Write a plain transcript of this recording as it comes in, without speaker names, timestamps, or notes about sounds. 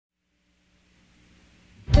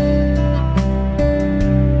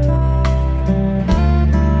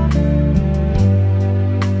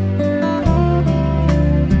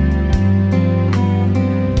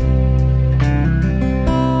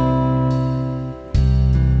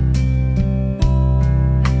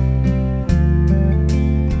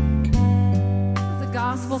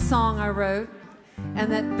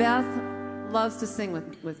and that Beth loves to sing with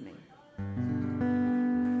me.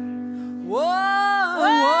 Whoa,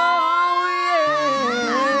 whoa,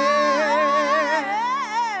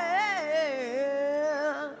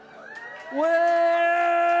 yeah. Well,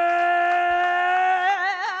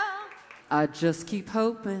 I just keep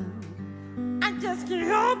hoping. I just keep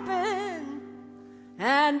hoping.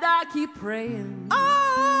 And I keep praying.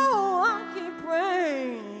 Oh, I keep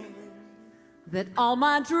praying. That all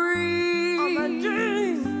my dreams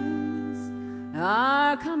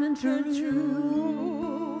are coming true.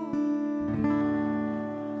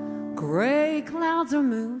 Gray clouds are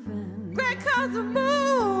moving. Gray clouds are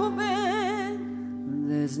moving.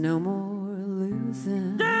 There's no more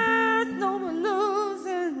losing. There's no more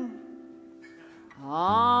losing.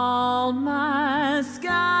 All my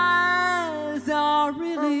skies are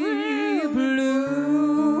really blue.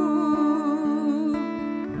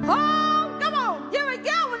 Oh, come on, here we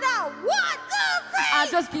go now. 1, 2, 3. I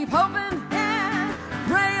just keep hoping, Yeah,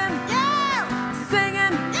 praying, yeah,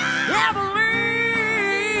 singing, yeah.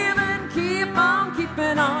 believing. Keep on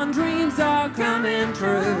keeping on. Dreams are coming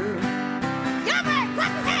true. Come on,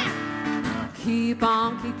 clap your hands. Keep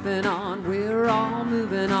on keeping on. We're all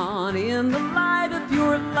moving on in the light of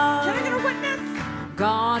your love. Can I get a witness?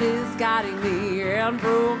 God is guiding me and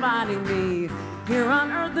providing me here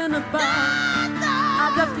on earth and above.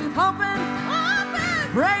 I just keep hoping,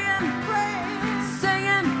 praying,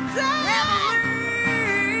 singing,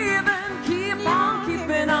 believing. Keep on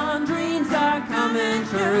keeping on. Dreams are coming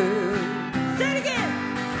true. Say it again.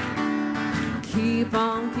 Keep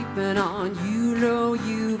on keeping on. You know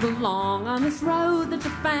you belong on this road that you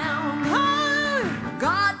found.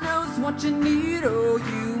 God knows what you need. Oh,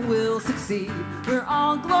 you will succeed. We're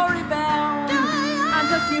all glory bound. I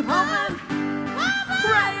just keep hoping,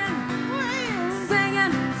 praying,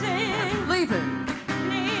 singing, believing.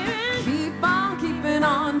 Keep on keeping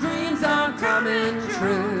on. Dreams are coming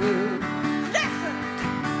true. Listen.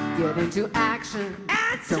 Get into action.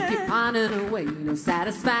 Don't keep pining away. No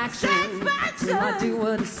satisfaction. Till I do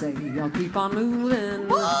what I say. I'll keep on moving.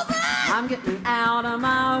 I'm getting out of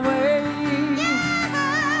my way.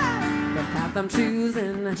 The path I'm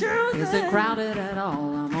choosing isn't crowded at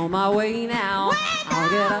all. I'm on my way now. I'll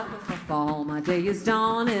get up if I fall. My day is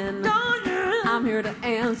dawning. I'm here to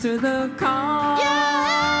answer the call.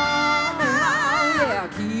 Yeah,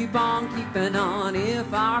 keep on keeping on.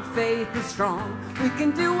 If our faith is strong, we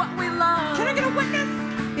can do what we love. Can I get a witness?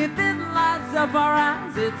 If it lights up our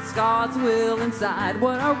eyes, it's God's will inside.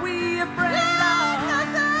 What are we afraid of?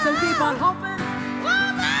 So keep on hoping,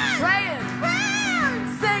 praying,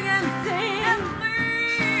 singing, and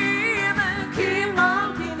believing. Keep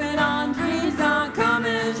on keeping on. Dreams are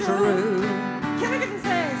coming true. Can I get to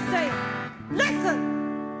say it? Listen.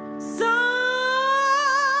 So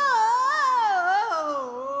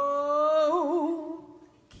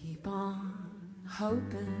keep on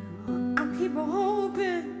hoping. I keep on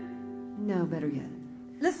hoping. No, better yet.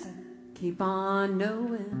 Listen. Keep on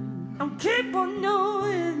knowing. I keep on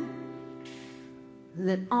knowing.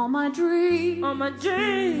 That all my dreams, All my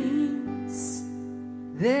dreams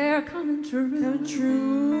they're coming true. come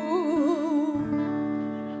true.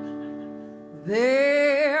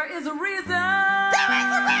 There is a reason. There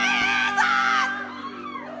is a reason.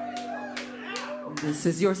 This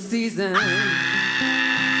is your season. There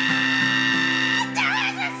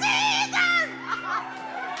is a season.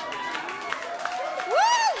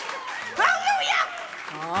 Woo! Hallelujah!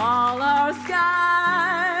 All our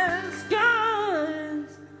skies.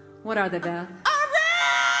 What are they, Beth?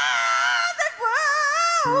 Around the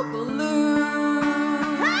world. Blue.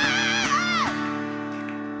 Hey!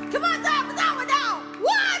 Come on, down. 1, 2,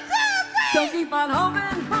 3. So keep on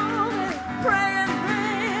hoping, praying,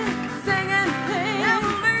 singing, and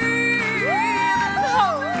believing.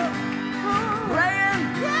 Hoping, praying,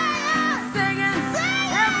 singing,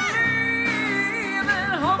 and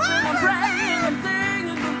believing. Hoping, I'm praying, I'm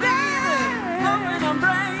singing, believing. Hoping, I'm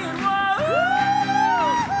praying. Whoa.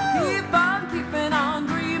 Keep on keeping on.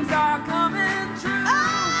 Dreams are coming true. Oh,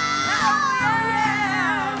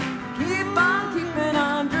 yeah. Keep on keeping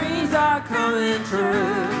on. Dreams are coming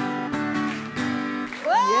true.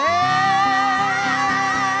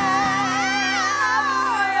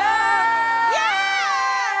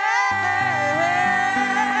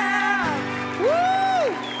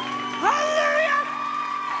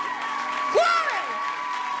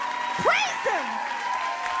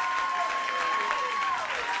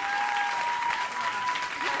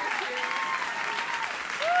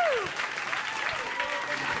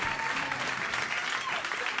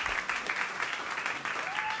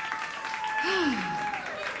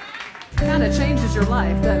 Kind of changes your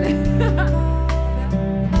life, doesn't it?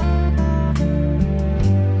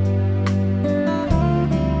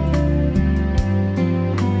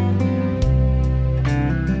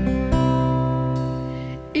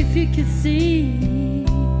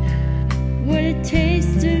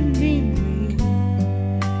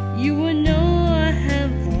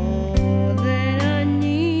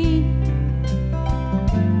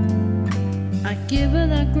 give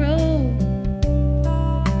it a grow.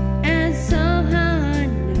 And somehow I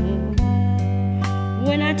know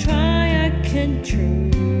when I try I can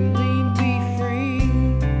truly